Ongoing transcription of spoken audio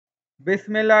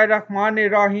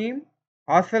Bismillahirrahmanirrahim.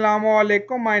 Assalamu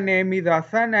alaikum. My name is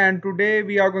Hassan and today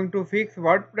we are going to fix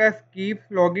WordPress keeps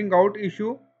logging out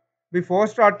issue. Before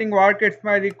starting work, it's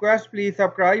my request, please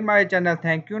subscribe my channel.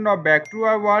 Thank you. Now back to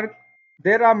our work.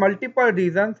 There are multiple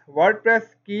reasons WordPress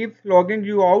keeps logging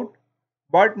you out,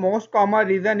 but most common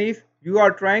reason is you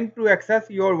are trying to access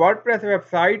your WordPress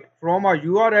website from a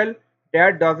URL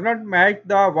that does not match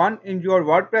the one in your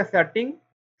WordPress setting.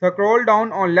 Scroll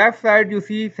down on left side, you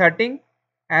see setting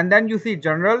and then you see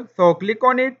general, so click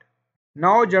on it.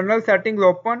 Now general settings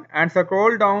open and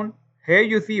scroll down. Here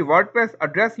you see WordPress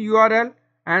address URL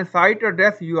and site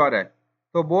address URL,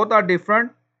 so both are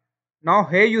different. Now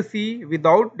here you see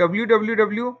without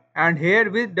www and here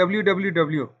with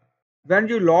www. When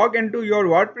you log into your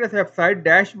WordPress website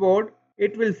dashboard,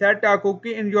 it will set a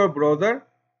cookie in your browser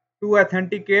to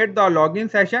authenticate the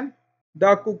login session.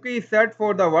 The cookie is set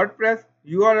for the WordPress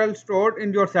URL stored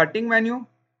in your setting menu.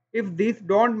 If these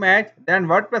don't match, then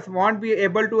WordPress won't be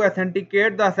able to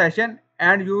authenticate the session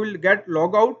and you will get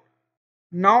logged out.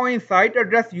 Now in site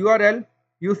address URL,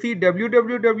 you see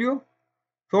www.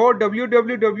 So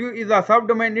www is a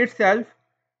subdomain itself.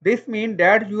 This means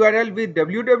that URL with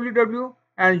www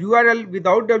and URL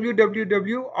without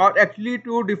www are actually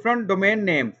two different domain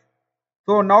names.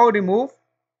 So now remove,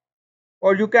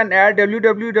 or you can add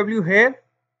www here.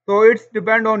 So it's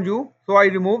depend on you. So I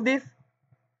remove this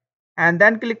and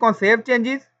then click on save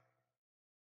changes.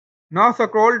 Now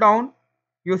scroll down,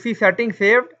 you see settings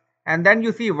saved and then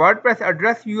you see WordPress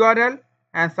address URL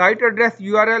and site address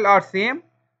URL are same.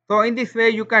 So in this way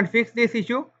you can fix this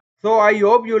issue. So I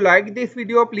hope you like this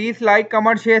video. Please like,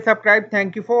 comment, share, subscribe.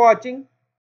 Thank you for watching.